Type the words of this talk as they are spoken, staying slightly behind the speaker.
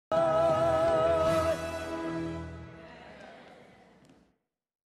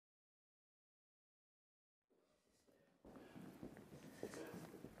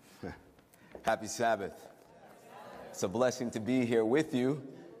Happy Sabbath. It's a blessing to be here with you.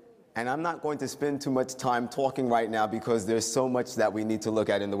 And I'm not going to spend too much time talking right now because there's so much that we need to look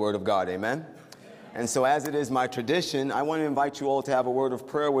at in the Word of God. Amen? And so as it is my tradition, I want to invite you all to have a word of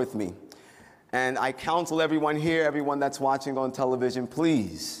prayer with me. And I counsel everyone here, everyone that's watching on television,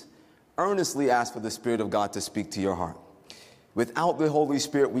 please earnestly ask for the Spirit of God to speak to your heart. Without the Holy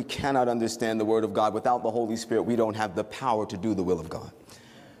Spirit, we cannot understand the Word of God. Without the Holy Spirit, we don't have the power to do the will of God.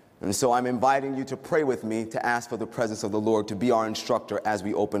 And so I'm inviting you to pray with me, to ask for the presence of the Lord to be our instructor as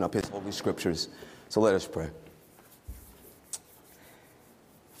we open up His Holy Scriptures. So let us pray.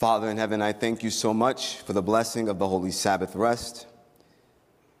 Father in heaven, I thank you so much for the blessing of the Holy Sabbath rest.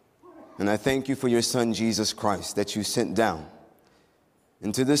 And I thank you for your Son, Jesus Christ, that you sent down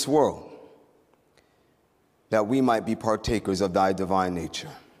into this world that we might be partakers of thy divine nature.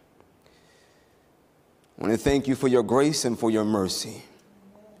 I want to thank you for your grace and for your mercy.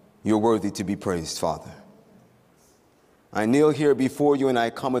 You're worthy to be praised, Father. I kneel here before you and I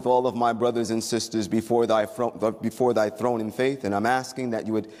come with all of my brothers and sisters before thy throne in faith, and I'm asking that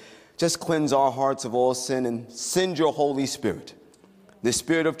you would just cleanse our hearts of all sin and send your Holy Spirit, the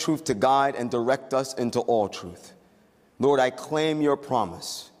Spirit of truth, to guide and direct us into all truth. Lord, I claim your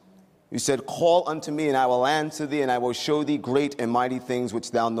promise. You said, call unto me and I will answer thee, and I will show thee great and mighty things which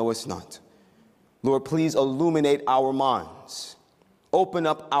thou knowest not. Lord, please illuminate our minds. Open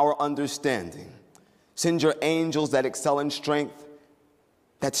up our understanding. Send your angels that excel in strength,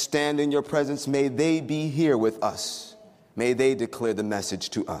 that stand in your presence. May they be here with us. May they declare the message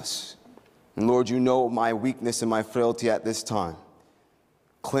to us. And Lord, you know my weakness and my frailty at this time.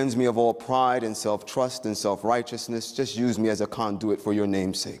 Cleanse me of all pride and self-trust and self-righteousness. Just use me as a conduit for your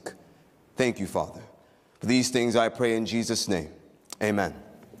name's sake. Thank you, Father. For these things I pray in Jesus' name. Amen.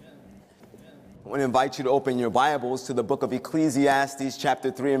 I want to invite you to open your Bibles to the book of Ecclesiastes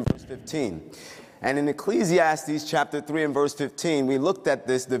chapter 3 and verse 15. And in Ecclesiastes chapter 3 and verse 15, we looked at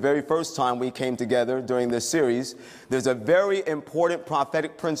this the very first time we came together during this series. There's a very important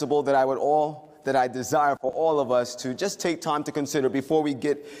prophetic principle that I desire for all of us to just take time to consider before we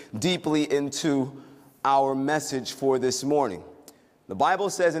get deeply into our message for this morning. The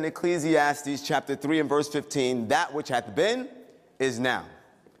Bible says in Ecclesiastes chapter 3 and verse 15, that which hath been is now,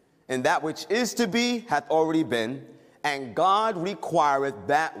 and that which is to be hath already been, and God requireth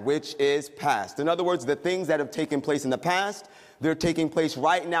that which is past. In other words, the things that have taken place in the past, they're taking place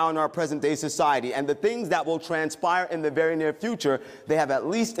right now in our present day society. And the things that will transpire in the very near future, they have at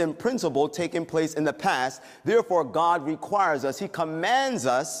least in principle taken place in the past. Therefore, God requires us, He commands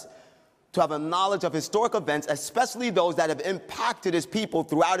us to have a knowledge of historic events, especially those that have impacted His people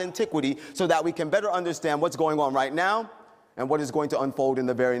throughout antiquity, so that we can better understand what's going on right now and what is going to unfold in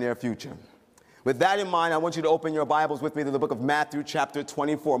the very near future. With that in mind, I want you to open your Bibles with me to the book of Matthew chapter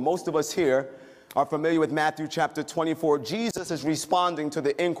 24. Most of us here are familiar with Matthew chapter 24. Jesus is responding to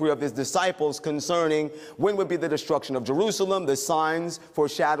the inquiry of His disciples concerning when would be the destruction of Jerusalem, the signs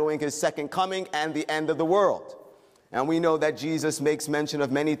foreshadowing His second coming, and the end of the world. And we know that Jesus makes mention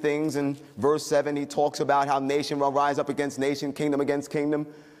of many things. In verse 7, He talks about how nation will rise up against nation, kingdom against kingdom,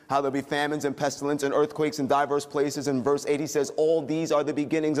 how there'll be famines and pestilence and earthquakes in diverse places. In verse 8, He says, all these are the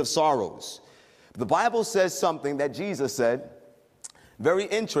beginnings of sorrows. The Bible says something that Jesus said, very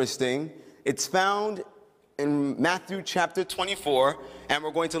interesting. It's found in Matthew chapter 24, and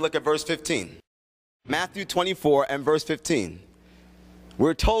we're going to look at verse 15. Matthew 24 and verse 15.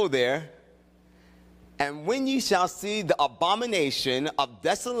 We're told there, and when ye shall see the abomination of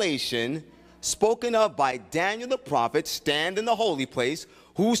desolation spoken of by Daniel the prophet stand in the holy place,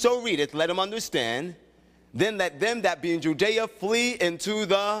 whoso readeth, let him understand. Then let them that be in Judea flee into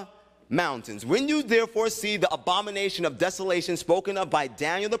the mountains. When you therefore see the abomination of desolation spoken of by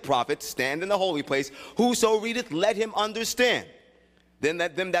Daniel the prophet stand in the holy place, whoso readeth, let him understand. Then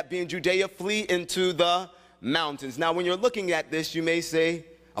let them that be in Judea flee into the mountains. Now, when you're looking at this, you may say,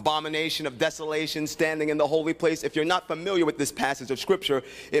 abomination of desolation standing in the holy place. If you're not familiar with this passage of scripture,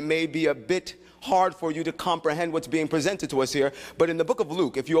 it may be a bit hard for you to comprehend what's being presented to us here. But in the book of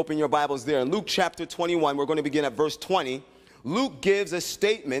Luke, if you open your Bibles there, in Luke chapter 21, we're going to begin at verse 20. Luke gives a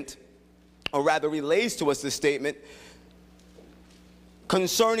statement, or rather relays to us this statement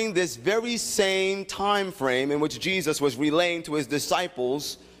concerning this very same time frame in which Jesus was relaying to His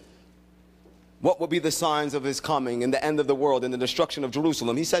disciples what will be the signs of His coming and the end of the world and the destruction of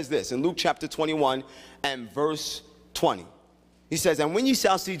Jerusalem. He says this in Luke chapter 21 and verse 20. He says, and when ye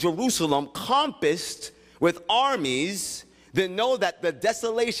shall see Jerusalem compassed with armies, then know that the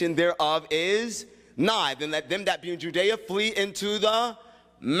desolation thereof is nigh. Then let them that be in Judea flee into the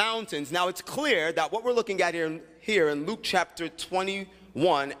mountains. Now it's clear that what we're looking at here in Luke chapter 21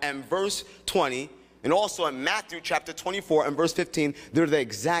 1 and verse 20, and also in Matthew chapter 24 and verse 15, they're the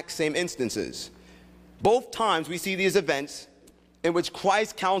exact same instances. Both times we see these events in which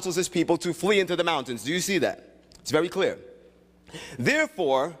Christ counsels his people to flee into the mountains. Do you see that? It's very clear.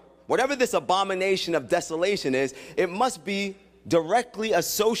 Therefore, whatever this abomination of desolation is, it must be directly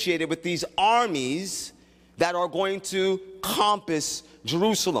associated with these armies that are going to compass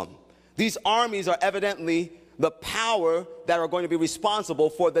Jerusalem. These armies are evidently the power that are going to be responsible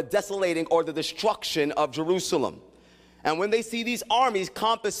for the desolating or the destruction of Jerusalem. And when they see these armies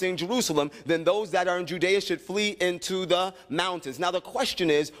compassing Jerusalem, then those that are in Judea should flee into the mountains. Now the question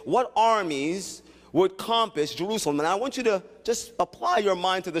is, what armies would compass Jerusalem? And I want you to just apply your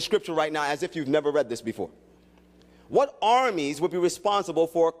mind to the scripture right now as if you've never read this before. What armies would be responsible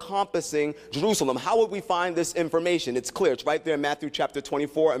for compassing Jerusalem? How would we find this information? It's clear. It's right there in Matthew chapter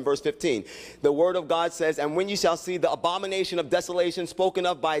 24 and verse 15. The word of God says, "And when you shall see the abomination of desolation spoken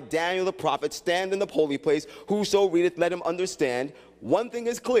of by Daniel the prophet stand in the holy place, whoso readeth, let him understand." One thing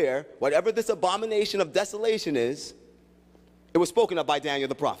is clear, whatever this abomination of desolation is, it was spoken of by Daniel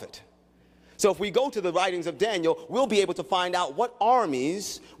the prophet. So if we go to the writings of Daniel, we'll be able to find out what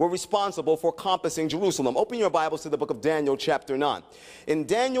armies were responsible for compassing Jerusalem. Open your Bibles to the book of Daniel chapter 9. In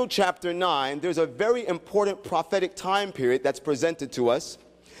Daniel chapter 9, there's a very important prophetic time period that's presented to us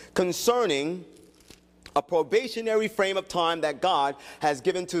concerning a probationary frame of time that God has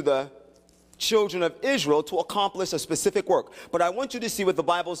given to the children of Israel to accomplish a specific work. But I want you to see what the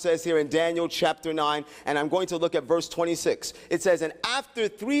Bible says here in Daniel chapter 9, and I'm going to look at verse 26. It says, "And after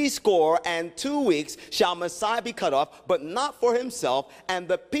 62 weeks shall Messiah be cut off, but not for himself, and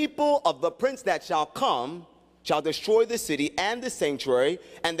the people of the prince that shall come shall destroy the city and the sanctuary,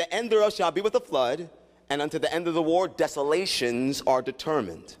 and the end thereof shall be with a flood, and unto the end of the war desolations are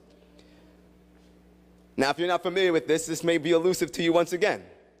determined." Now, if you're not familiar with this, this may be elusive to you once again.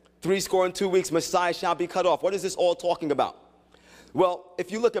 62 weeks, Messiah shall be cut off. What is this all talking about? Well,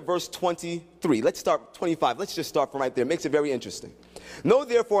 if you look at verse 23, let's start 25. Let's just start from right there. It makes it very interesting. "Know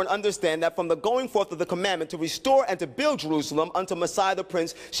therefore and understand that from the going forth of the commandment to restore and to build Jerusalem unto Messiah the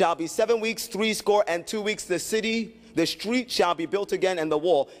Prince shall be 7 weeks, 62 weeks. The city, the street shall be built again, and the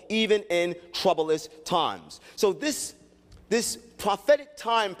wall, even in troublous times." So this prophetic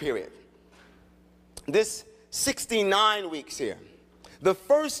time period, this 69 weeks here, the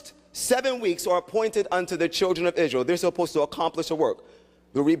first 7 weeks are appointed unto the children of Israel. They're supposed to accomplish a work: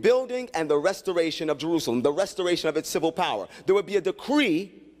 the rebuilding and the restoration of Jerusalem, the restoration of its civil power. There would be a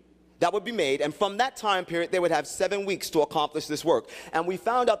decree that would be made, and from that time period, they would have 7 weeks to accomplish this work. And we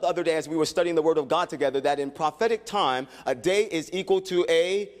found out the other day as we were studying the Word of God together that in prophetic time, a day is equal to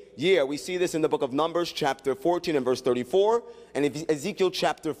a year. We see this in the book of Numbers chapter 14 and verse 34, and Ezekiel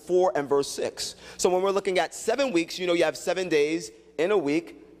chapter 4 and verse 6. So when we're looking at 7 weeks, you know you have 7 days in a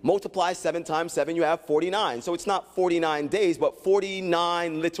week. Multiply 7 times 7, you have 49. So it's not 49 days, but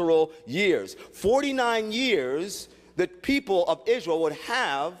 49 literal years. 49 years the people of Israel would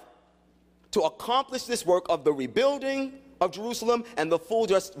have to accomplish this work of the rebuilding of Jerusalem and the full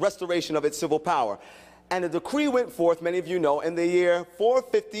restoration of its civil power. And a decree went forth, many of you know, in the year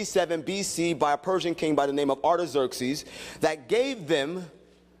 457 BC by a Persian king by the name of Artaxerxes, that gave them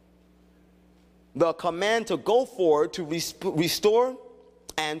the command to go forward to restore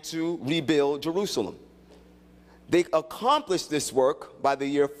and to rebuild Jerusalem. They accomplished this work by the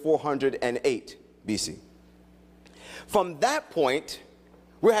year 408 BC. From that point,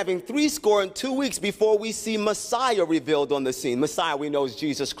 we're having 62 weeks before we see Messiah revealed on the scene. Messiah, we know, is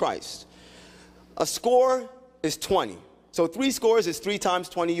Jesus Christ. A score is 20. So 3 scores is 3 times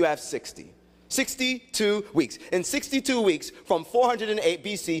 20, you have 60. 62 weeks. In 62 weeks, from 408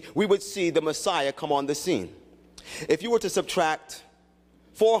 BC, we would see the Messiah come on the scene. If you were to subtract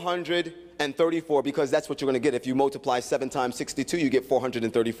 434, because that's what you're going to get. If you multiply 7 times 62, you get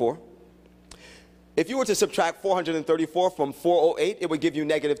 434. If you were to subtract 434 from 408, it would give you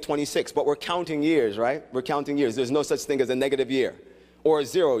negative 26. But we're counting years, right? We're counting years. There's no such thing as a negative year or a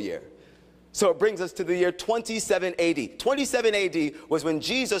 0 year. So it brings us to the year 27 AD. 27 AD was when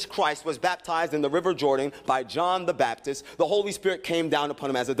Jesus Christ was baptized in the River Jordan by John the Baptist. The Holy Spirit came down upon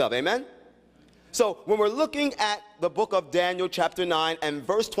him as a dove. Amen? So when we're looking at the book of Daniel chapter 9 and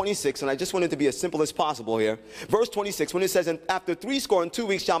verse 26, and I just want it to be as simple as possible here. Verse 26, when it says, "And after 62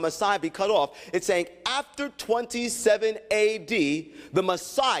 weeks shall Messiah be cut off," it's saying after 27 AD, the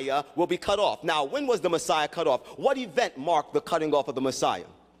Messiah will be cut off. Now, when was the Messiah cut off? What event marked the cutting off of the Messiah?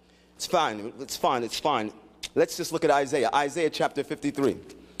 It's fine, it's fine, it's fine. Let's just look at Isaiah. Isaiah chapter 53.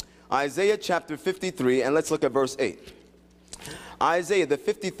 Isaiah chapter 53, and let's look at verse 8. Isaiah, the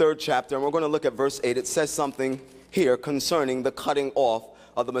 53rd chapter, and we're going to look at verse 8. It says something here concerning the cutting off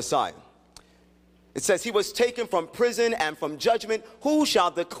of the Messiah. It says, he was taken from prison and from judgment. Who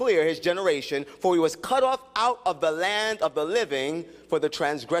shall declare his generation? For he was cut off out of the land of the living. For the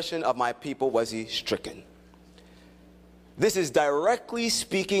transgression of my people was he stricken. This is directly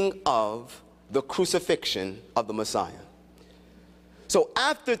speaking of the crucifixion of the Messiah. So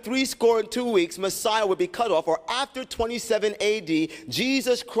after 62 weeks, Messiah would be cut off, or after 27 AD,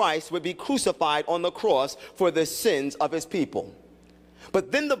 Jesus Christ would be crucified on the cross for the sins of his people.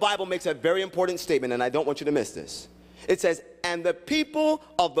 But then the Bible makes a very important statement, and I don't want you to miss this. It says, and the people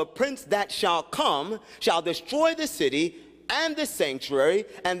of the prince that shall come shall destroy the city and the sanctuary,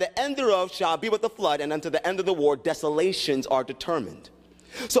 and the end thereof shall be with the flood, and unto the end of the war desolations are determined.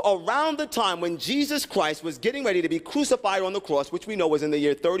 So around the time when Jesus Christ was getting ready to be crucified on the cross, which we know was in the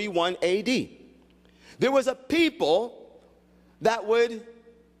year 31 AD, there was a people that would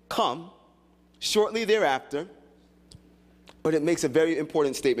come shortly thereafter. But it makes a very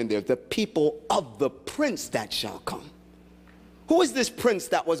important statement there. The people of the prince that shall come. Who is this prince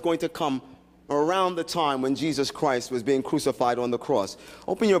that was going to come around the time when Jesus Christ was being crucified on the cross?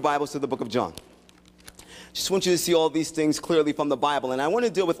 Open your Bibles to the book of John. Just want you to see all these things clearly from the Bible. And I want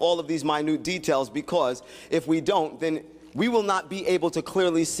to deal with all of these minute details, because if we don't, then we will not be able to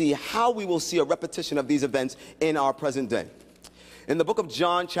clearly see how we will see a repetition of these events in our present day. In the book of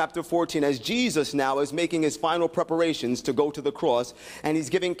John chapter 14, as Jesus now is making his final preparations to go to the cross, and he's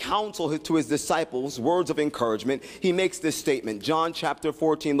giving counsel to his disciples, words of encouragement, he makes this statement. John chapter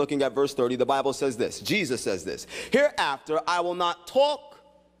 14, looking at verse 30, the Bible says this. Jesus says this, hereafter I will not talk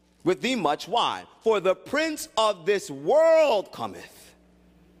with thee much. Why? For the prince of this world cometh,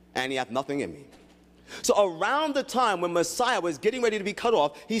 and he hath nothing in me. So around the time when Messiah was getting ready to be cut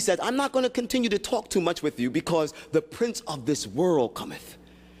off, he said, I'm not going to continue to talk too much with you, because the prince of this world cometh,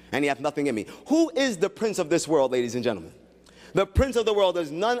 and he hath nothing in me. Who is the prince of this world, ladies and gentlemen? The prince of the world is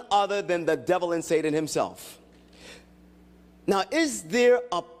none other than the devil and Satan himself. Now, is there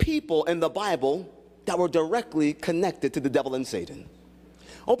a people in the Bible that were directly connected to the devil and Satan?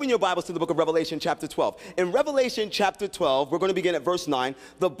 Open your Bibles to the book of Revelation chapter 12. In Revelation chapter 12, we're going to begin at verse 9.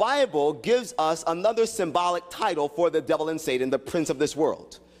 The Bible gives us another symbolic title for the devil and Satan, the prince of this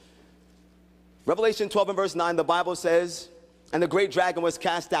world. Revelation 12 and verse 9, the Bible says, and the great dragon was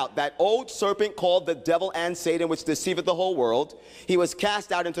cast out, that old serpent called the devil and Satan, which deceiveth the whole world. He was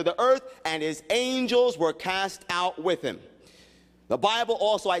cast out into the earth, and his angels were cast out with him. The Bible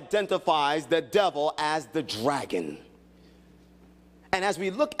also identifies the devil as the dragon. And as we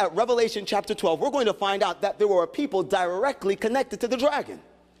look at Revelation chapter 12, we're going to find out that there were people directly connected to the dragon.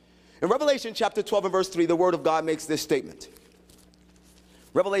 In Revelation chapter 12 and verse 3, the word of God makes this statement.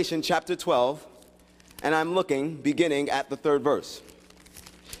 Revelation chapter 12, and I'm looking, beginning at the 3rd verse.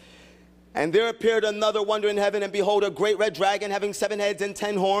 And there appeared another wonder in heaven, and behold, a great red dragon, having 7 heads and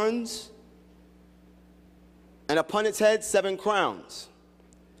 10 horns, and upon its head 7 crowns.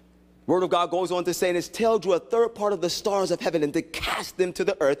 Word of God goes on to say, and his tail drew a 3rd part of the stars of heaven, and did cast them to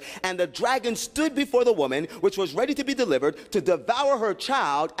the earth. And the dragon stood before the woman, which was ready to be delivered, to devour her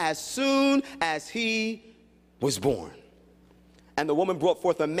child as soon as he was born. And the woman brought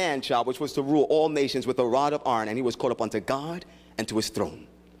forth a man-child, which was to rule all nations with a rod of iron, and he was caught up unto God and to his throne.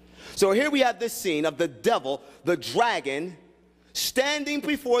 So here we have this scene of the devil, the dragon, standing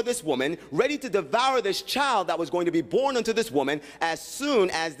before this woman, ready to devour this child that was going to be born unto this woman as soon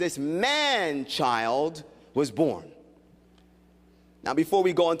as this man-child was born. Now, before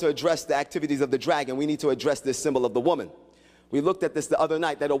we go on to address the activities of the dragon, we need to address this symbol of the woman. We looked at this the other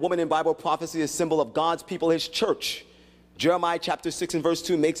night, that a woman in Bible prophecy is a symbol of God's people, his church. Jeremiah chapter 6 and verse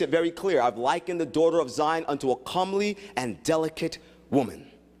 2 makes it very clear. I've likened the daughter of Zion unto a comely and delicate woman.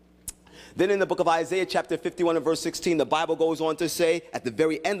 Then in the book of Isaiah chapter 51 and verse 16, the Bible goes on to say, at the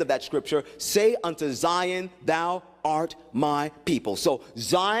very end of that scripture, say unto Zion, thou art my people. So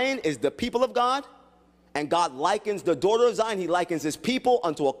Zion is the people of God, and God likens the daughter of Zion, he likens his people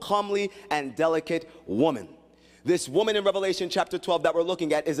unto a comely and delicate woman. This woman in Revelation chapter 12 that we're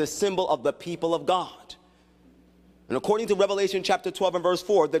looking at is a symbol of the people of God. And according to Revelation chapter 12 and verse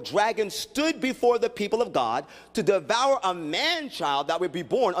 4, the dragon stood before the people of God to devour a man-child that would be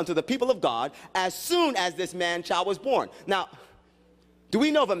born unto the people of God as soon as this man-child was born. Now, do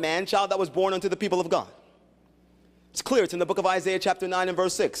we know of a man-child that was born unto the people of God? It's clear. It's in the book of Isaiah chapter 9 and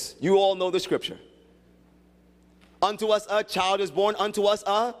verse 6. You all know the scripture. Unto us a child is born, unto us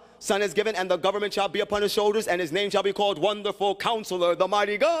a son is given, and the government shall be upon his shoulders, and his name shall be called Wonderful Counselor, the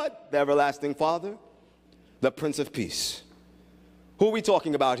Mighty God, the Everlasting Father, the Prince of Peace. Who are we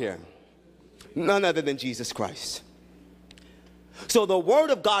talking about here? None other than Jesus Christ. So the word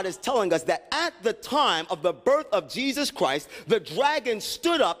of God is telling us that at the time of the birth of Jesus Christ, the dragon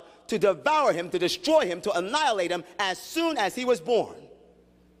stood up to devour him, to destroy him, to annihilate him as soon as he was born.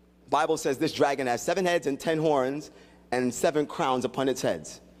 The Bible says this dragon has 7 heads and 10 horns and 7 crowns upon its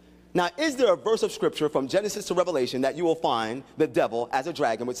heads. Now, is there a verse of scripture from Genesis to Revelation that you will find the devil as a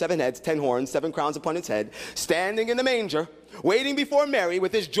dragon with 7 heads, 10 horns, 7 crowns upon its head, standing in the manger, waiting before Mary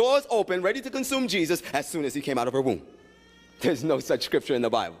with his jaws open, ready to consume Jesus as soon as he came out of her womb? There's no such scripture in the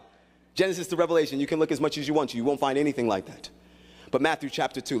Bible. Genesis to Revelation, you can look as much as you want to. You won't find anything like that. But Matthew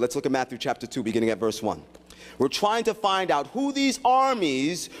chapter 2, let's look at Matthew chapter 2, beginning at verse 1. We're trying to find out who these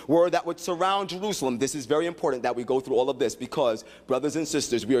armies were that would surround Jerusalem. This is very important that we go through all of this because, brothers and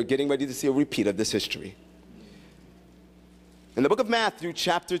sisters, we are getting ready to see a repeat of this history. In the book of Matthew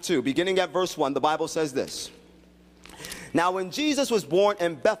chapter 2, beginning at verse 1, the Bible says this. Now when Jesus was born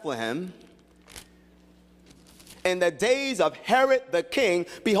in Bethlehem, in the days of Herod the king,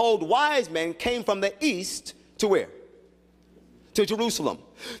 behold, wise men came from the east to where? To Jerusalem.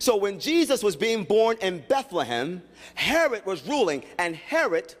 So when Jesus was being born in Bethlehem, Herod was ruling, and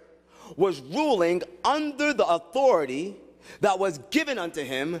Herod was ruling under the authority that was given unto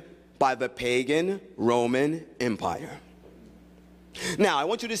him by the pagan Roman Empire. Now, I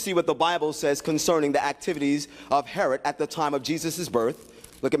want you to see what the Bible says concerning the activities of Herod at the time of Jesus' birth.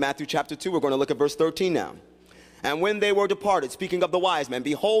 Look at Matthew chapter 2. We're going to look at verse 13 now. And when they were departed, speaking of the wise men,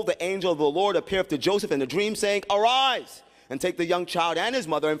 behold, the angel of the Lord appeared to Joseph in a dream, saying, Arise, and take the young child and his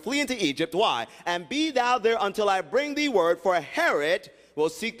mother, and flee into Egypt. Why? And be thou there until I bring thee word, for Herod will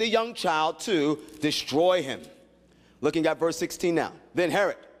seek the young child to destroy him. Looking at verse 16 now. Then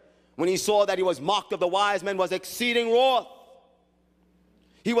Herod, when he saw that he was mocked of the wise men, was exceeding wroth.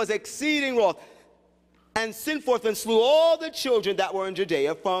 He was exceeding wroth, and sent forth and slew all the children that were in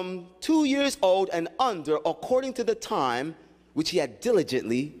Judea from 2 years old and under, according to the time which he had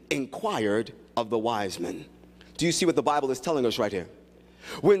diligently inquired of the wise men. Do you see what the Bible is telling us right here?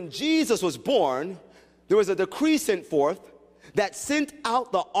 When Jesus was born, there was a decree sent forth that sent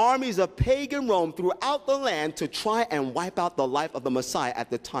out the armies of pagan Rome throughout the land to try and wipe out the life of the Messiah at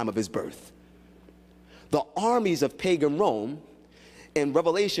the time of his birth. The armies of pagan Rome in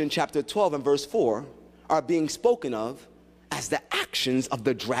Revelation chapter 12 and verse 4 are being spoken of as the actions of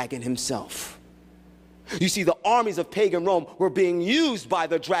the dragon himself. You see, the armies of pagan Rome were being used by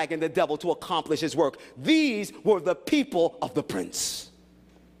the dragon, the devil, to accomplish his work. These were the people of the prince.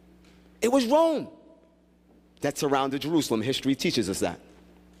 It was Rome that surrounded Jerusalem. History teaches us that.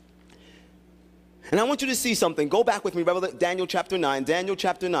 And I want you to see something. Go back with me, Daniel chapter 9. Daniel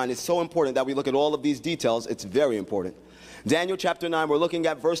chapter 9 is so important that we look at all of these details. It's very important. Daniel chapter 9, we're looking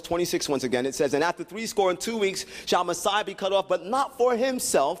at verse 26 once again. It says, And after 62 weeks shall Messiah be cut off, but not for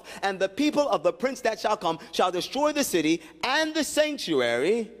himself. And the people of the prince that shall come shall destroy the city and the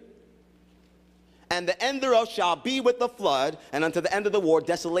sanctuary. And the end thereof shall be with the flood. And unto the end of the war,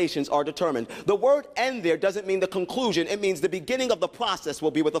 desolations are determined. The word end there doesn't mean the conclusion. It means the beginning of the process will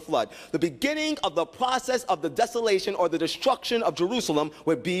be with the flood. The beginning of the process of the desolation or the destruction of Jerusalem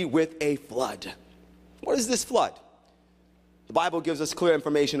would be with a flood. What is this flood? The Bible gives us clear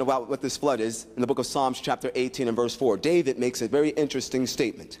information about what this flood is in the book of Psalms chapter 18 and verse 4. David makes a very interesting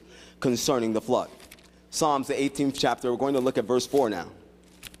statement concerning the flood. Psalms the 18th chapter, we're going to look at verse 4 now.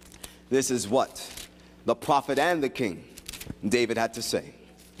 This is what the prophet and the king David had to say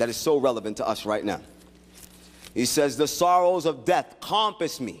that is so relevant to us right now. He says, The sorrows of death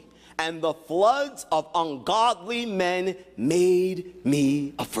compassed me, and the floods of ungodly men made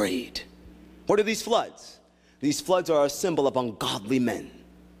me afraid. What are these floods? These floods are a symbol of ungodly men.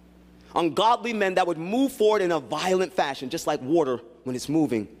 Ungodly men that would move forward in a violent fashion, just like water when it's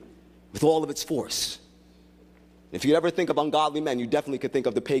moving with all of its force. If you ever think of ungodly men, you definitely could think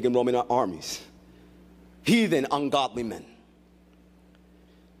of the pagan Roman armies. Heathen, ungodly men.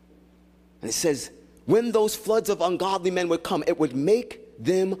 And it says, when those floods of ungodly men would come, it would make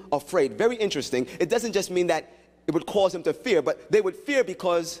them afraid. Very interesting. It doesn't just mean that it would cause them to fear, but they would fear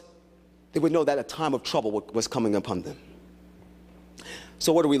because they would know that a time of trouble was coming upon them.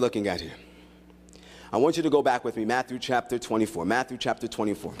 So what are we looking at here? I want you to go back with me, Matthew chapter 24. Matthew chapter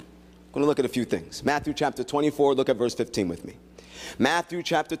 24. I'm going to look at a few things. Matthew chapter 24, look at verse 15 with me. Matthew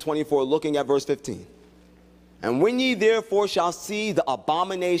chapter 24, looking at verse 15. And when ye therefore shall see the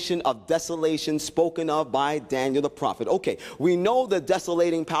abomination of desolation spoken of by Daniel the prophet. Okay, we know the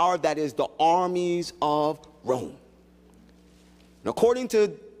desolating power that is the armies of Rome. And according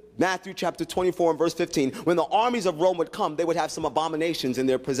to Matthew chapter 24 and verse 15, when the armies of Rome would come, they would have some abominations in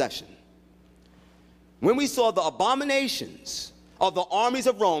their possession. When we saw the abominations of the armies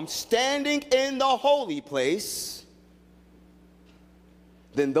of Rome standing in the holy place,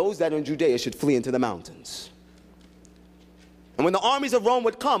 then those that are in Judea should flee into the mountains. And when the armies of Rome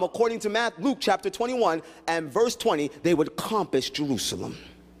would come, according to Luke chapter 21 and verse 20, they would compass Jerusalem.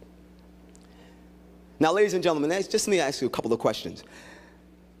 Now, ladies and gentlemen, just let me ask you a couple of questions.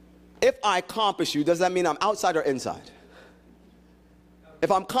 If I compass you, does that mean I'm outside or inside?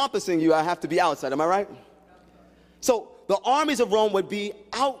 If I'm compassing you, I have to be outside, am I right? So the armies of Rome would be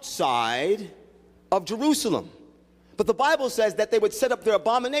outside of Jerusalem. But the Bible says that they would set up their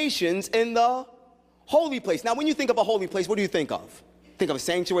abominations in the holy place. Now, when you think of a holy place, what do you think of? Think of a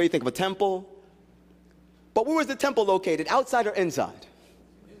sanctuary, think of a temple. But where was the temple located, outside or inside?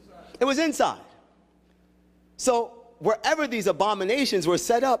 It was inside. So wherever these abominations were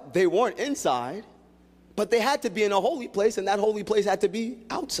set up, they weren't inside, but they had to be in a holy place, and that holy place had to be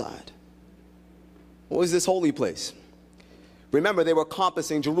outside. What was this holy place? Remember, they were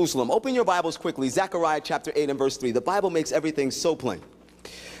compassing Jerusalem. Open your Bibles quickly, Zechariah chapter 8 and verse 3. The Bible makes everything so plain.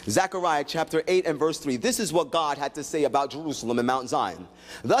 Zechariah chapter 8 and verse 3. This is what God had to say about Jerusalem and Mount Zion.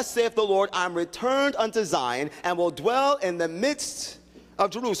 Thus saith the Lord, I am returned unto Zion, and will dwell in the midst of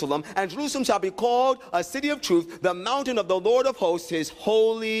Jerusalem, and Jerusalem shall be called a city of truth, the mountain of the Lord of hosts, his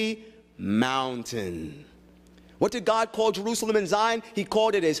holy mountain. What did God call Jerusalem and Zion? He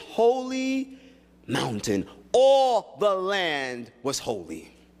called it his holy mountain. All the land was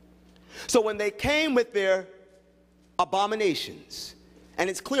holy. So when they came with their abominations, and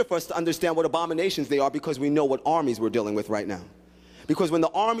it's clear for us to understand what abominations they are because we know what armies we're dealing with right now. Because when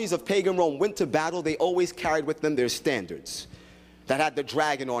the armies of pagan Rome went to battle, they always carried with them their standards that had the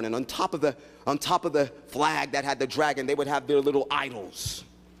dragon on, and on top of the flag that had the dragon, they would have their little idols.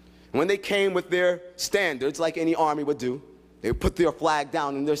 And when they came with their standards, like any army would do, they would put their flag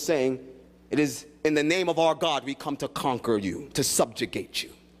down, and they're saying, it is in the name of our God we come to conquer you, to subjugate you.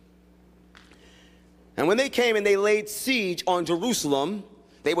 And when they came and they laid siege on Jerusalem,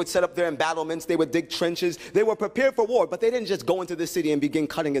 they would set up their embattlements, they would dig trenches, they were prepared for war, but they didn't just go into the city and begin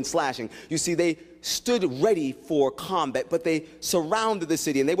cutting and slashing. You see, they stood ready for combat, but they surrounded the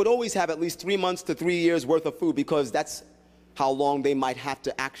city, and they would always have at least 3 months to 3 years worth of food, because that's how long they might have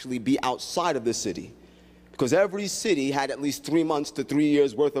to actually be outside of the city. Because every city had at least 3 months to 3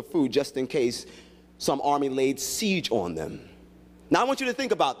 years worth of food, just in case some army laid siege on them. Now I want you to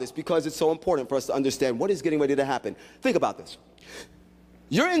think about this, because it's so important for us to understand what is getting ready to happen. Think about this.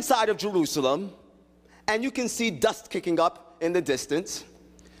 You're inside of Jerusalem, and you can see dust kicking up in the distance.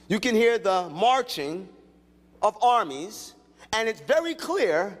 You can hear the marching of armies, and it's very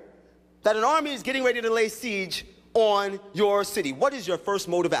clear that an army is getting ready to lay siege on your city. What is your first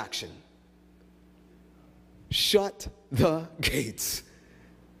mode of action? Shut the gates.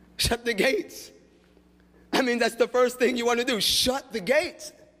 Shut the gates. I mean, that's the first thing you want to do. Shut the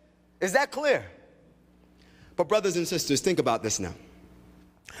gates. Is that clear? But brothers and sisters, think about this now.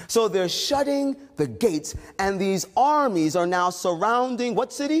 So they're shutting the gates, and these armies are now surrounding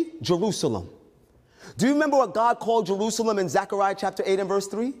what city? Jerusalem. Do you remember what God called Jerusalem in Zechariah chapter 8 and verse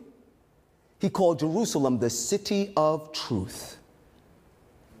 3? He called Jerusalem the city of truth.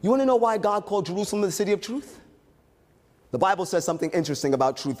 You want to know why God called Jerusalem the city of truth? The Bible says something interesting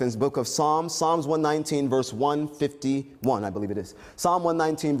about truth in the book of Psalms, Psalms 119 verse 151, I believe it is. Psalm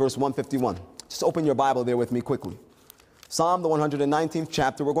 119 verse 151. Just open your Bible there with me quickly. Psalm, the 119th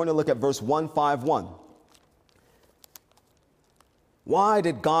chapter, we're going to look at verse 151. Why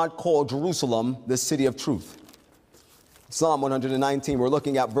did God call Jerusalem the city of truth? Psalm 119, we're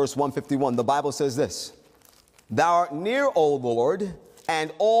looking at verse 151. The Bible says this: Thou art near, O Lord,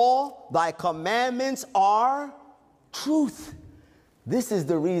 and all thy commandments are truth. This is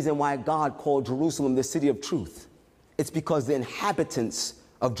the reason why God called Jerusalem the city of truth. It's because the inhabitants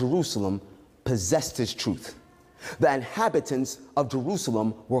of Jerusalem possessed his truth. The inhabitants of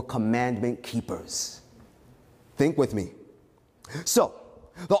Jerusalem were commandment keepers. Think with me. So,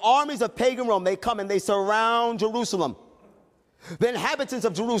 the armies of pagan Rome, they come and they surround Jerusalem. The inhabitants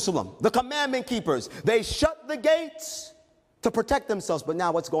of Jerusalem, the commandment keepers, they shut the gates to protect themselves. But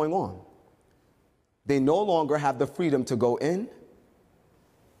now what's going on? They no longer have the freedom to go in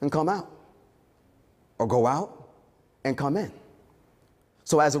and come out, or go out and come in.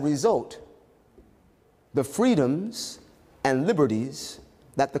 So as a result, the freedoms and liberties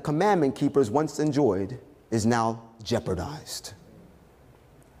that the commandment keepers once enjoyed is now jeopardized.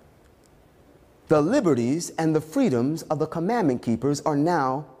 The liberties and the freedoms of the commandment keepers are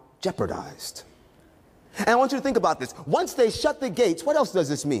now jeopardized. And I want you to think about this. Once they shut the gates, what else does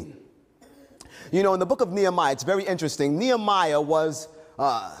this mean? You know, in the book of Nehemiah, it's very interesting. Nehemiah was,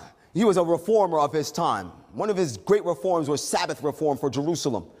 he was a reformer of his time. One of his great reforms was Sabbath reform for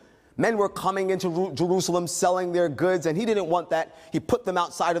Jerusalem. Men were coming into Jerusalem selling their goods, and he didn't want that. He put them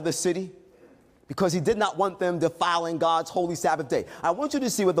outside of the city because he did not want them defiling God's holy Sabbath day. I want you to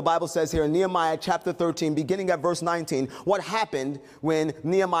see what the Bible says here in Nehemiah chapter 13, beginning at verse 19, what happened when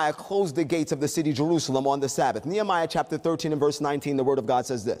Nehemiah closed the gates of the city Jerusalem on the Sabbath. Nehemiah chapter 13 and verse 19, the word of God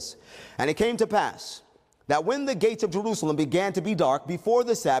says this: "And it came to pass that when the gates of Jerusalem began to be dark before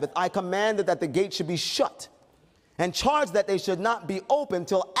the Sabbath, I commanded that the gates should be shut, and charged that they should not be opened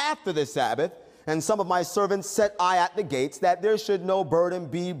till after the Sabbath. And some of my servants set I at the gates, that there should no burden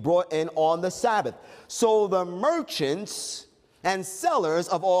be brought in on the Sabbath. So the merchants and sellers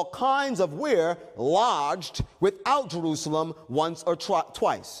of all kinds of ware lodged without Jerusalem once or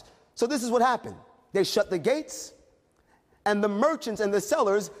twice." So this is what happened. They shut the gates, and the merchants and the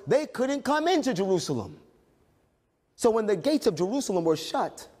sellers, they couldn't come into Jerusalem. So when the gates of Jerusalem were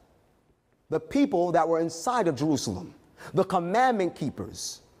shut, the people that were inside of Jerusalem, the commandment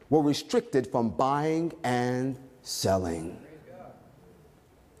keepers, were restricted from buying and selling.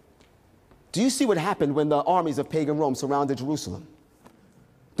 Do you see what happened when the armies of pagan Rome surrounded Jerusalem?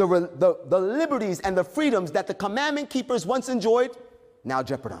 The liberties and the freedoms that the commandment keepers once enjoyed, now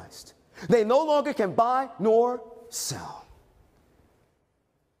jeopardized. They no longer can buy nor sell.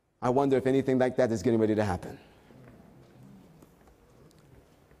 I wonder if anything like that is getting ready to happen.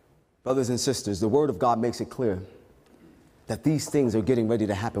 Brothers and sisters, the Word of God makes it clear that these things are getting ready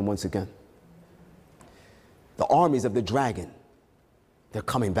to happen once again. The armies of the dragon, they're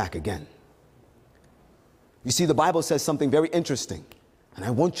coming back again. You see, the Bible says something very interesting, and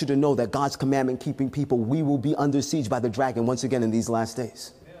I want you to know that God's commandment-keeping people, we will be under siege by the dragon once again in these last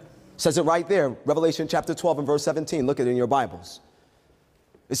days. It says it right there, Revelation chapter 12 and verse 17. Look at it in your Bibles.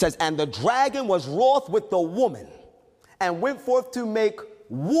 It says, "And the dragon was wroth with the woman, and went forth to make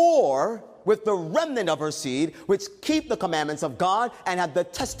war with the remnant of her seed, which keep the commandments of God and have the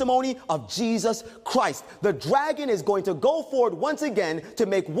testimony of Jesus Christ." The dragon is going to go forward once again to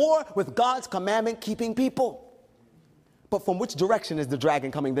make war with God's commandment-keeping people. But from which direction is the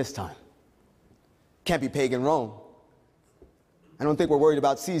dragon coming this time? Can't be pagan Rome. I don't think we're worried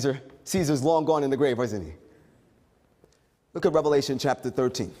about Caesar. Caesar's long gone in the grave, isn't he? Look at Revelation chapter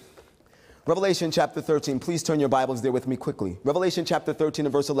 13. Revelation chapter 13, please turn your Bibles there with me quickly. Revelation chapter 13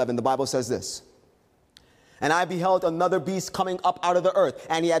 and verse 11, the Bible says this: "And I beheld another beast coming up out of the earth,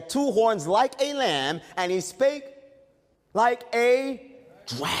 and he had two horns like a lamb, and he spake like a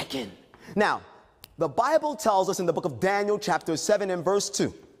dragon." Now, the Bible tells us in the book of Daniel chapter 7 and verse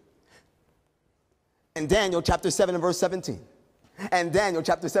 2, and Daniel chapter 7 and verse 17, and Daniel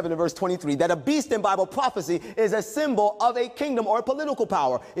chapter 7 and verse 23, that a beast in Bible prophecy is a symbol of a kingdom or a political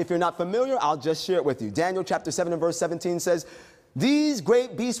power. If you're not familiar, I'll just share it with you. Daniel chapter 7 and verse 17 says, "These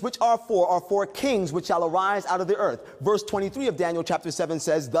great beasts which are four kings which shall arise out of the earth." Verse 23 of Daniel chapter 7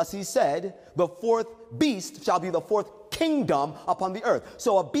 says, "Thus he said, the fourth beast shall be the fourth kingdom upon the earth."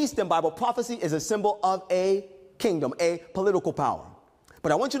 So a beast in Bible prophecy is a symbol of a kingdom, a political power.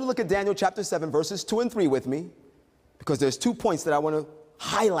 But I want you to look at Daniel chapter 7 verses 2 and 3 with me, because there's 2 points that I want to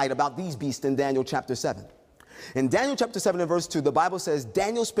highlight about these beasts in Daniel chapter 7. In Daniel chapter 7 and verse 2, the Bible says,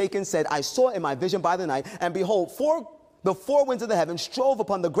 "Daniel spake and said, I saw in my vision by the night, and behold, the four winds of the heaven strove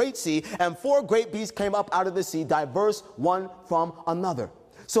upon the great sea, and 4 great beasts came up out of the sea, diverse one from another."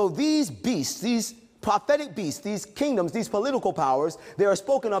 So these beasts, these prophetic beasts, these kingdoms, these political powers, they are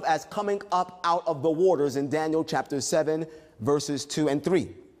spoken of as coming up out of the waters in Daniel chapter 7 verses 2 and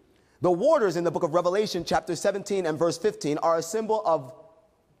 3. The waters in the book of Revelation chapter 17 and verse 15 are a symbol of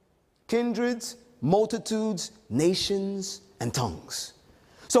kindreds, multitudes, nations, and tongues.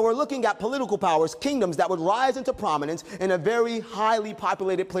 So we're looking at political powers, kingdoms that would rise into prominence in a very highly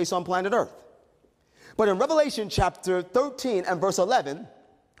populated place on planet Earth. But in Revelation chapter 13 and verse 11,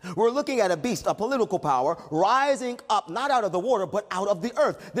 we're looking at a beast, a political power, rising up not out of the water, but out of the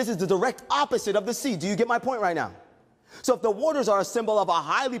earth. This is the direct opposite of the sea. Do you get my point right now? So if the waters are a symbol of a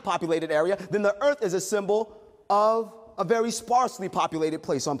highly populated area, then the earth is a symbol of a very sparsely populated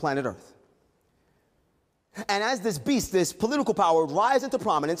place on planet Earth. And as this beast, this political power, rise into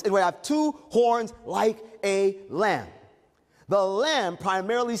prominence, it would have 2 horns like a lamb. The lamb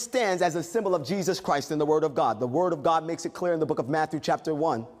primarily stands as a symbol of Jesus Christ in the Word of God. The Word of God makes it clear in the book of Matthew chapter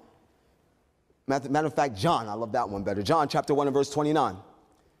 1. Matter of fact, John, I love that one better. John chapter 1 and verse 29.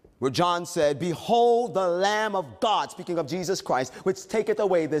 Where John said, "Behold the Lamb of God," speaking of Jesus Christ, "which taketh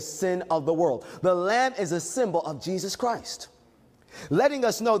away the sin of the world." The Lamb is a symbol of Jesus Christ, letting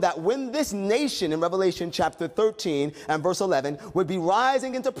us know that when this nation in Revelation chapter 13 and verse 11 would be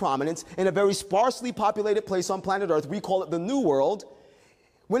rising into prominence in a very sparsely populated place on planet Earth, we call it the New World,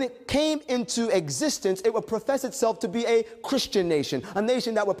 when it came into existence, it would profess itself to be a Christian nation, a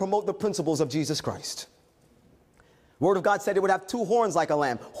nation that would promote the principles of Jesus Christ. Word of God said it would have two horns like a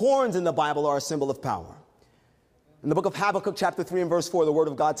lamb. Horns in the Bible are a symbol of power. In the book of Habakkuk, chapter 3 and verse 4, the word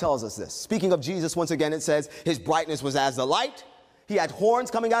of God tells us this. Speaking of Jesus, once again, it says, his brightness was as the light. He had horns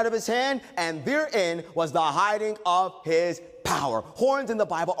coming out of his hand, and therein was the hiding of his power. Horns in the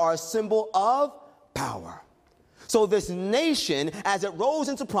Bible are a symbol of power. So this nation, as it rose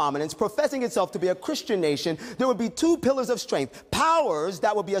into prominence, professing itself to be a Christian nation, there would be two pillars of strength, powers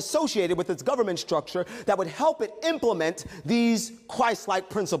that would be associated with its government structure that would help it implement these Christ-like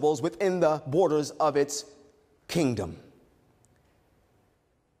principles within the borders of its kingdom.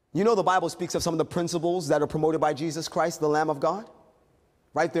 You know, the Bible speaks of some of the principles that are promoted by Jesus Christ, the Lamb of God,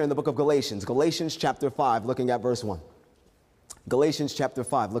 right there in the book of Galatians. Galatians chapter 5, looking at verse 1. Galatians chapter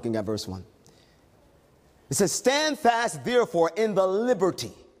 5, looking at verse 1. It says, stand fast, therefore, in the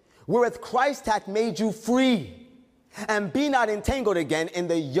liberty wherewith Christ hath made you free, and be not entangled again in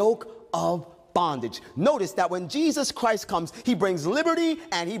the yoke of bondage. Notice that when Jesus Christ comes, he brings liberty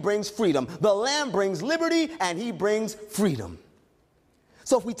and he brings freedom. The Lamb brings liberty and he brings freedom.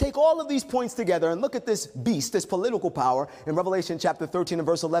 So if we take all of these points together and look at this beast, this political power, in Revelation chapter 13 and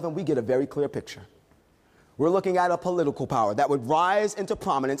verse 11, we get a very clear picture. We're looking at a political power that would rise into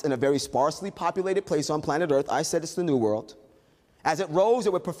prominence in a very sparsely populated place on planet Earth. I said it's the New World. As it rose,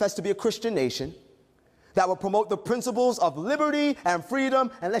 it would profess to be a Christian nation that would promote the principles of liberty and freedom.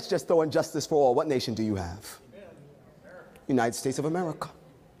 And let's just throw in justice for all. What nation do you have? United States of America.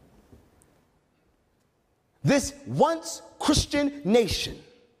 This once Christian nation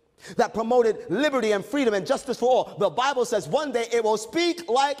that promoted liberty and freedom and justice for all, the Bible says one day it will speak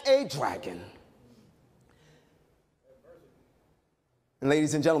like a dragon. And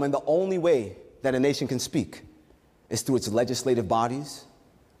ladies and gentlemen, the only way that a nation can speak is through its legislative bodies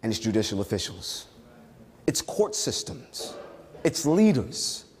and its judicial officials. Its court systems, its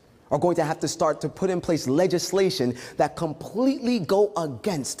leaders are going to have to start to put in place legislation that completely go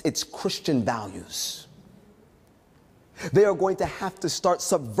against its Christian values. They are going to have to start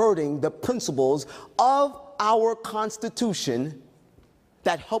subverting the principles of our Constitution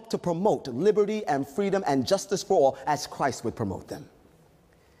that help to promote liberty and freedom and justice for all as Christ would promote them.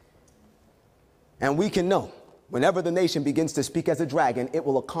 And we can know, whenever the nation begins to speak as a dragon, it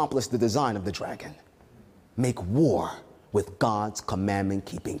will accomplish the design of the dragon. Make war with God's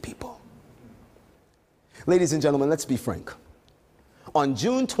commandment-keeping people. Ladies and gentlemen, let's be frank. On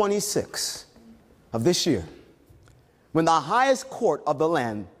June 26 of this year, when the highest court of the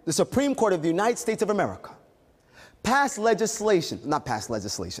land, the Supreme Court of the United States of America, passed legislation, not passed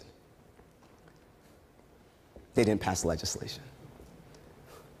legislation. They didn't pass legislation.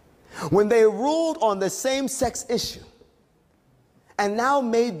 When they ruled on the same-sex issue and now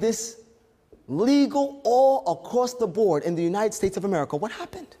made this legal all across the board in the United States of America, what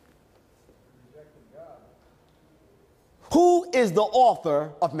happened? Who is the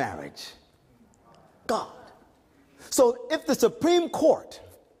author of marriage? God. So if the Supreme Court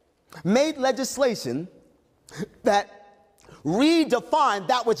made legislation that redefined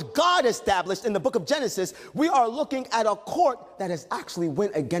that which God established in the book of Genesis, we are looking at a court that has actually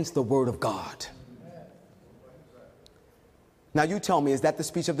went against the word of God. Now you tell me, is that the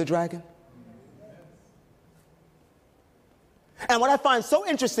speech of the dragon? And what I find so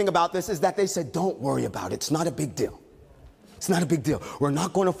interesting about this is that they said, don't worry about it. It's not a big deal. It's not a big deal. We're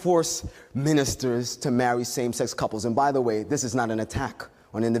not going to force ministers to marry same-sex couples. And by the way, this is not an attack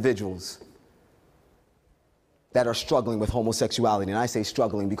on individuals that are struggling with homosexuality. And I say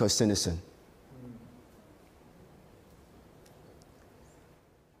struggling because sin is sin.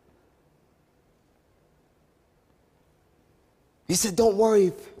 He said, don't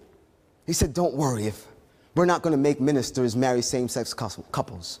worry if we're not going to make ministers marry same-sex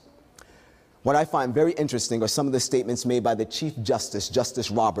couples. What I find very interesting are some of the statements made by the Chief Justice, Justice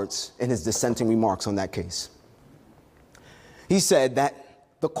Roberts, in his dissenting remarks on that case. He said that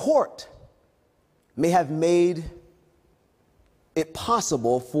the court may have made it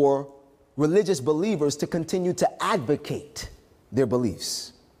possible for religious believers to continue to advocate their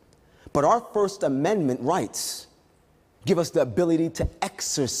beliefs. But our First Amendment rights give us the ability to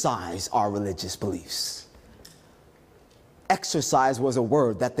exercise our religious beliefs. Exercise was a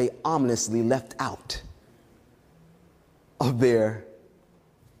word that they ominously left out of their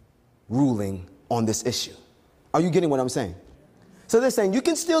ruling on this issue. Are you getting what I'm saying? So they're saying you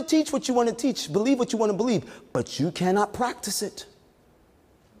can still teach what you want to teach, believe what you want to believe, but you cannot practice it.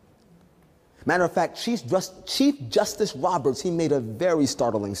 Matter of fact, Chief Justice Roberts, he made a very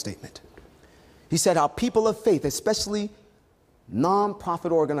startling statement. He said, our people of faith, especially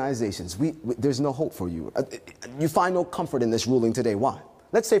Non-profit organizations, there's no hope for you. You find no comfort in this ruling today. Why?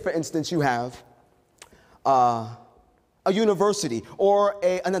 Let's say, for instance, you have a university or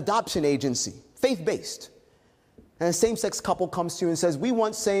an adoption agency, faith-based. And a same-sex couple comes to you and says, we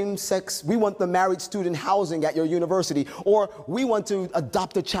want the married student housing at your university, or we want to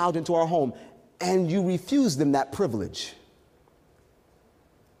adopt a child into our home. And you refuse them that privilege.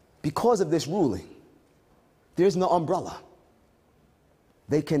 Because of this ruling, there's no umbrella.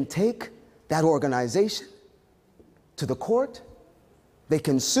 They can take that organization to the court, they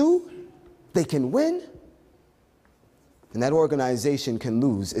can sue, they can win, and that organization can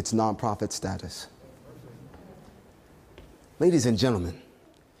lose its nonprofit status. Ladies and gentlemen,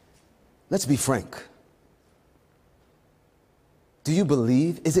 let's be frank. Do you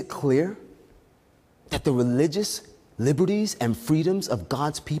believe, is it clear that the religious liberties and freedoms of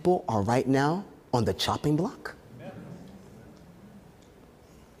God's people are right now on the chopping block? Amen.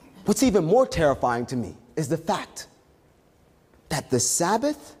 What's even more terrifying to me is the fact that the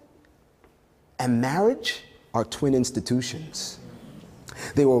Sabbath and marriage are twin institutions.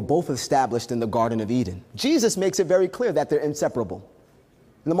 They were both established in the Garden of Eden. Jesus makes it very clear that they're inseparable.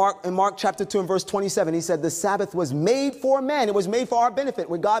 In Mark chapter 2 and verse 27, he said the Sabbath was made for man. It was made for our benefit.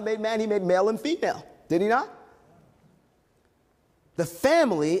 When God made man, he made male and female. Did he not? The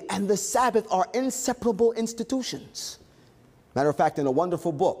family and the Sabbath are inseparable institutions. Matter of fact, in a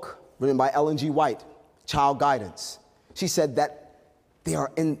wonderful book written by Ellen G. White, Child Guidance, she said that they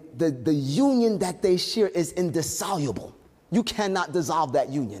are in the union that they share is indissoluble. You cannot dissolve that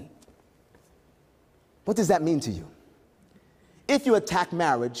union. What does that mean to you? If you attack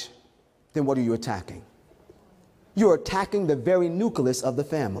marriage, then what are you attacking? You're attacking the very nucleus of the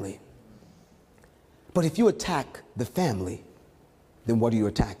family. But if you attack the family, then what are you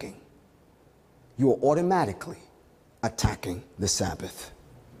attacking? You are automatically attacking the Sabbath.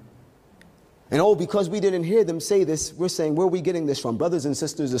 And oh, because we didn't hear them say this, we're saying, where are we getting this from? Brothers and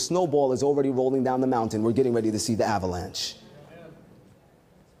sisters, the snowball is already rolling down the mountain. We're getting ready to see the avalanche.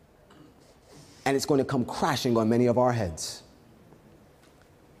 And it's going to come crashing on many of our heads.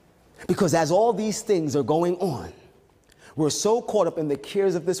 Because as all these things are going on, we're so caught up in the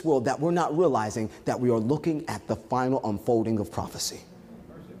cares of this world that we're not realizing that we are looking at the final unfolding of prophecy.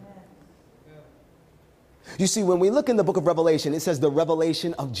 You see, when we look in the book of Revelation, it says the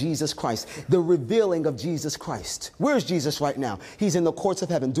revelation of Jesus Christ, the revealing of Jesus Christ. Where's Jesus right now? He's in the courts of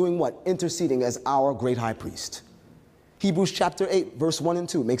heaven doing what? Interceding as our great high priest. Hebrews chapter 8, verse 1 and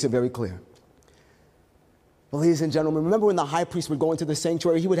 2 makes it very clear. Well, ladies and gentlemen, remember when the high priest would go into the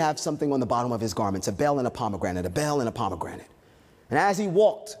sanctuary, he would have something on the bottom of his garments, a bell and a pomegranate, a bell and a pomegranate. And as he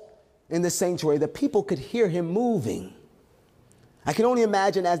walked in the sanctuary, the people could hear him moving. I can only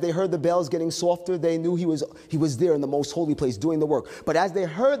imagine as they heard the bells getting softer, they knew he was there in the most holy place doing the work. But as they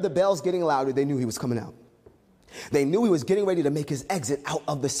heard the bells getting louder, they knew he was coming out. They knew he was getting ready to make his exit out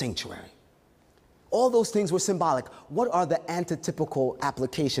of the sanctuary. All those things were symbolic. What are the antitypical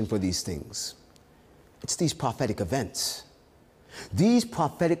application for these things? It's these prophetic events. These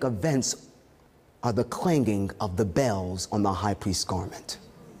prophetic events are the clanging of the bells on the high priest's garment.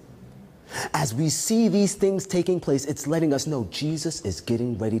 As we see these things taking place, it's letting us know Jesus is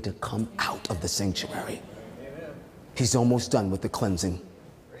getting ready to come out of the sanctuary. He's almost done with the cleansing.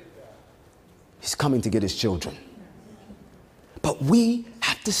 He's coming to get his children. But we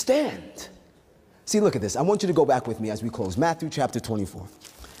have to stand. See, look at this. I want you to go back with me as we close. Matthew chapter 24.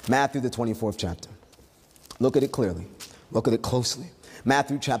 Matthew, the 24th chapter. Look at it clearly. Look at it closely.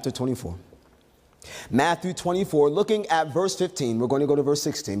 Matthew chapter 24. Matthew 24, looking at verse 15. We're going to go to verse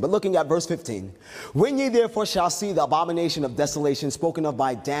 16, but looking at verse 15. When ye therefore shall see the abomination of desolation spoken of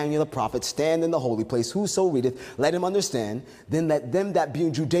by Daniel the prophet stand in the holy place, whoso readeth, let him understand. Then let them that be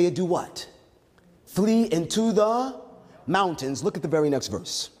in Judea do what? Flee into the mountains. Look at the very next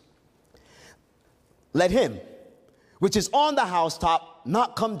verse. Let him which is on the housetop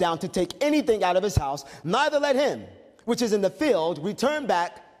not come down to take anything out of his house, neither let him which is in the field return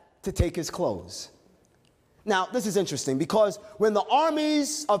back to take his clothes. Now, this is interesting because when the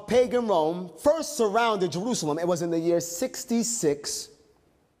armies of pagan Rome first surrounded Jerusalem, it was in the year 66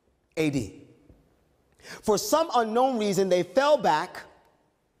 AD. For some unknown reason, they fell back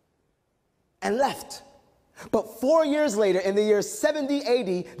and left. But 4 years later, in the year 70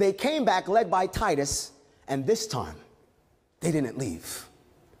 AD, they came back led by Titus, and this time, they didn't leave.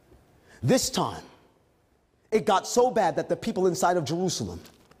 This time, it got so bad that the people inside of Jerusalem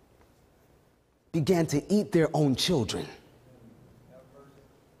began to eat their own children.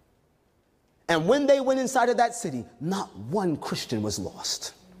 And when they went inside of that city, not one Christian was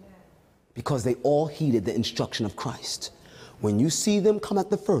lost because they all heeded the instruction of Christ. When you see them, come at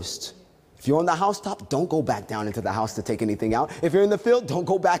the first. If you're on the housetop, don't go back down into the house to take anything out. If you're in the field, don't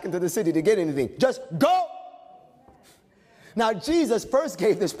go back into the city to get anything. Just go. Now, Jesus first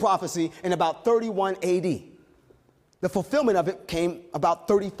gave this prophecy in about 31 AD. The fulfillment of it came about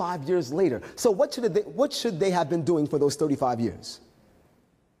 35 years later. So what should they have been doing for those 35 years?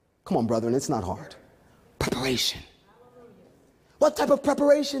 Come on, brethren, it's not hard. Preparation. What type of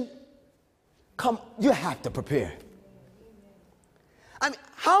preparation? You have to prepare. I mean,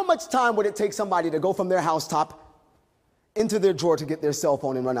 how much time would it take somebody to go from their housetop into their drawer to get their cell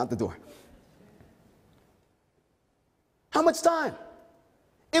phone and run out the door? How much time?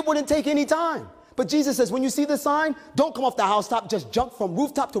 It wouldn't take any time. But Jesus says, when you see the sign, don't come off the housetop, just jump from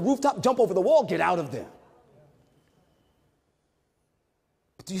rooftop to rooftop, jump over the wall, get out of there.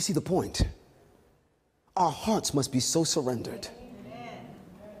 But do you see the point? Our hearts must be so surrendered.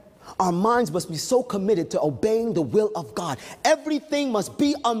 Our minds must be so committed to obeying the will of God. Everything must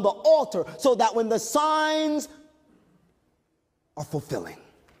be on the altar so that when the signs are fulfilling,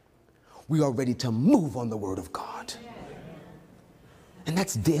 we are ready to move on the word of God. And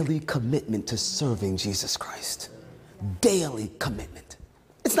that's daily commitment to serving Jesus Christ. Daily commitment.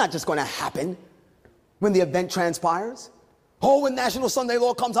 It's not just going to happen when the event transpires. Oh, when National Sunday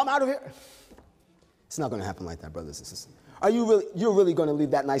Law comes, I'm out of here. It's not going to happen like that, brothers and sisters. You're really going to leave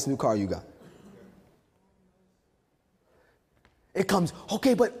that nice new car you got? It comes,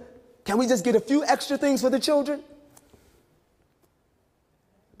 okay, but can we just get a few extra things for the children?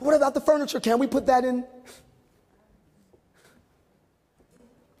 But what about the furniture? Can we put that in?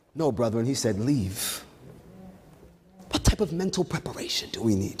 No, brethren, he said, leave. What type of mental preparation do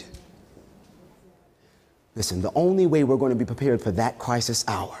we need? Listen, the only way we're going to be prepared for that crisis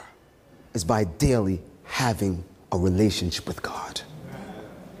hour is by daily having a relationship with God.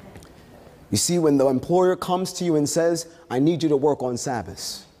 You see, when the employer comes to you and says, I need you to work on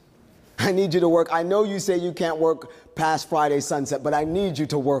Sabbath. I need you to work. I know you say you can't work past Friday sunset, but I need you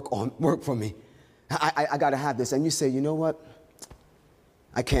to work for me. I got to have this. And you say, you know what?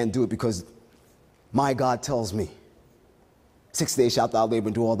 I can't do it because my God tells me 6 days shalt thou labor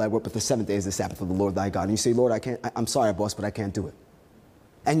and do all thy work, but the seventh day is the Sabbath of the Lord thy God. And you say, Lord, I'm sorry, boss, but I can't do it.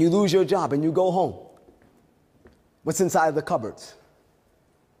 And you lose your job and you go home. What's inside of the cupboards?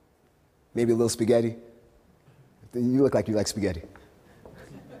 Maybe a little spaghetti. You look like you like spaghetti.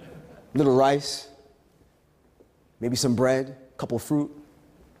 Little rice. Maybe some bread, a couple of fruit.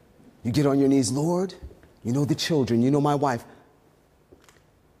 You get on your knees, Lord, you know the children, you know my wife,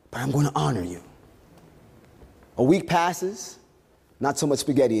 but I'm going to honor you. A week passes, not so much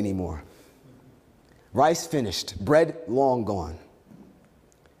spaghetti anymore. Rice finished, bread long gone.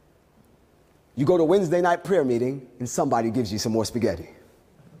 You go to Wednesday night prayer meeting and somebody gives you some more spaghetti.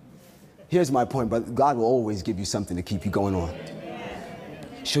 Here's my point, but God will always give you something to keep you going on.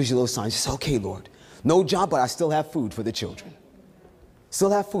 Shows you those signs. You say, okay, Lord, no job, but I still have food for the children.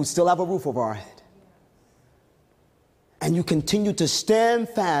 Still have food, still have a roof over our head. And you continue to stand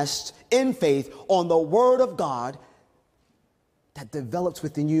fast in faith on the word of God that develops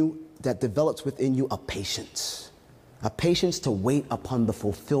within you a patience to wait upon the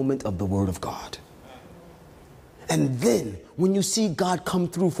fulfillment of the word of God. And then when you see God come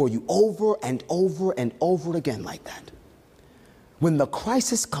through for you over and over and over again like that, when the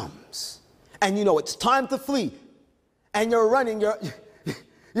crisis comes and you know it's time to flee and you're running,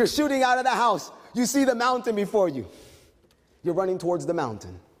 you're shooting out of the house, you see the mountain before you. You're running towards the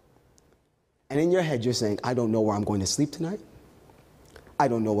mountain. And in your head, you're saying, I don't know where I'm going to sleep tonight. I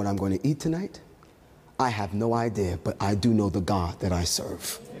don't know what I'm going to eat tonight. I have no idea, but I do know the God that I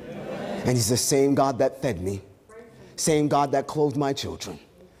serve. Amen. And he's the same God that fed me, same God that clothed my children,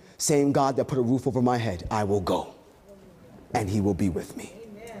 same God that put a roof over my head. I will go, and he will be with me.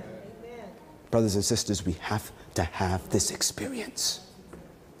 Amen. Brothers and sisters, we have to have this experience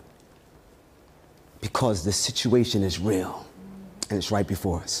because the situation is real. And it's right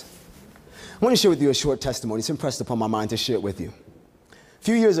before us. I want to share with you a short testimony. It's impressed upon my mind to share it with you. A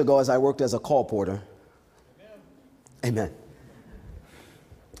few years ago, as I worked as a call porter, amen,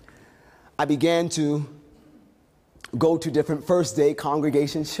 I began to go to different first day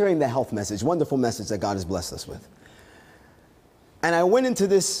congregations sharing the health message, wonderful message that God has blessed us with. And I went into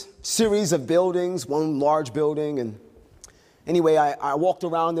this series of buildings, one large building, and anyway, I walked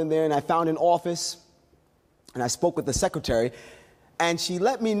around in there and I found an office and I spoke with the secretary. And she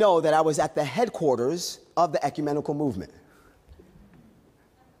let me know that I was at the headquarters of the ecumenical movement.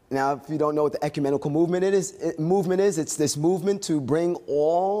 Now, if you don't know what the ecumenical movement is, it's this movement to bring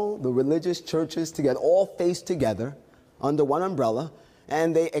all the religious churches together, all faiths together under one umbrella,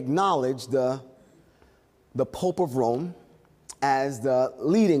 and they acknowledge the Pope of Rome as the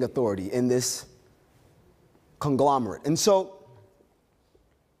leading authority in this conglomerate. And so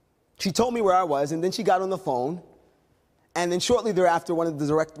she told me where I was, and then she got on the phone, and then shortly thereafter, one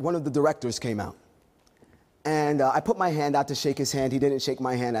of the directors came out. And I put my hand out to shake his hand. He didn't shake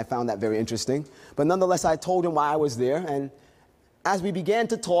my hand. I found that very interesting. But nonetheless, I told him why I was there. And as we began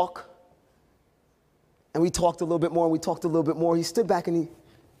to talk, and we talked a little bit more, and we talked a little bit more, he stood back and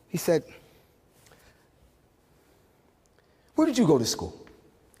he said, "Where did you go to school?"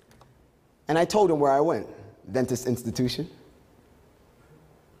 And I told him where I went, Adventist institution.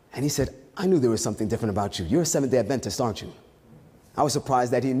 And he said, "I knew there was something different about you. You're a Seventh-day Adventist, aren't you?" I was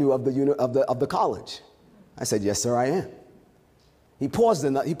surprised that he knew of the college. I said, "Yes, sir, I am." He paused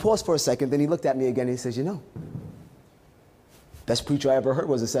for a second, then he looked at me again and he says, "You know, best preacher I ever heard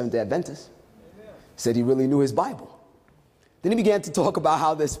was a Seventh-day Adventist." Said he really knew his Bible. Then he began to talk about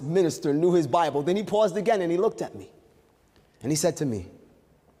how this minister knew his Bible. Then he paused again and he looked at me. And he said to me,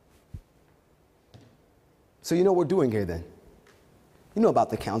 "So you know what we're doing here then? You know about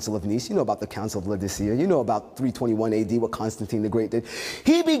the Council of Nice. You know about the Council of Laodicea. You know about 321 AD, what Constantine the Great did."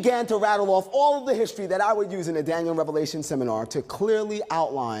 He began to rattle off all of the history that I would use in a Daniel and Revelation seminar to clearly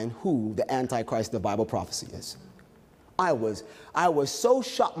outline who the Antichrist of Bible prophecy is. I was so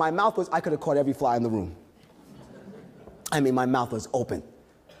shocked. My mouth was, I could have caught every fly in the room. I mean, my mouth was open.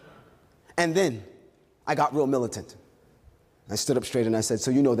 And then I got real militant. I stood up straight and I said,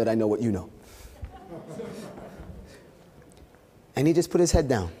 "So you know that I know what you know." And he just put his head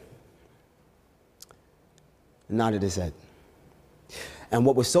down, nodded his head. And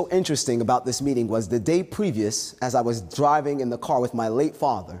what was so interesting about this meeting was the day previous, as I was driving in the car with my late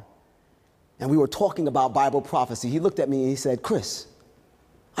father, and we were talking about Bible prophecy, he looked at me and he said, "Chris,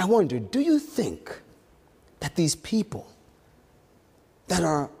 I wonder, do you think that these people that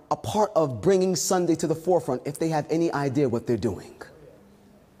are a part of bringing Sunday to the forefront, if they have any idea what they're doing?"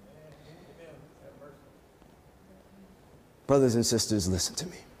 Brothers and sisters, listen to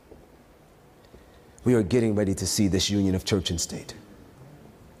me. We are getting ready to see this union of church and state.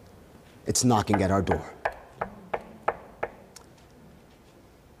 It's knocking at our door.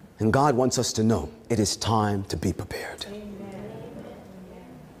 And God wants us to know it is time to be prepared.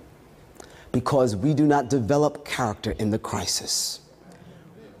 Because we do not develop character in the crisis.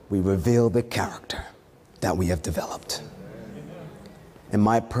 We reveal the character that we have developed. And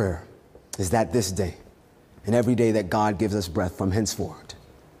my prayer is that this day, and every day that God gives us breath from henceforward,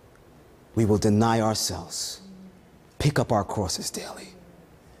 we will deny ourselves, pick up our crosses daily,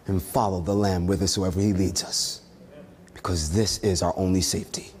 and follow the Lamb whithersoever he leads us. Because this is our only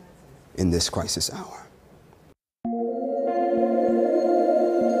safety in this crisis hour.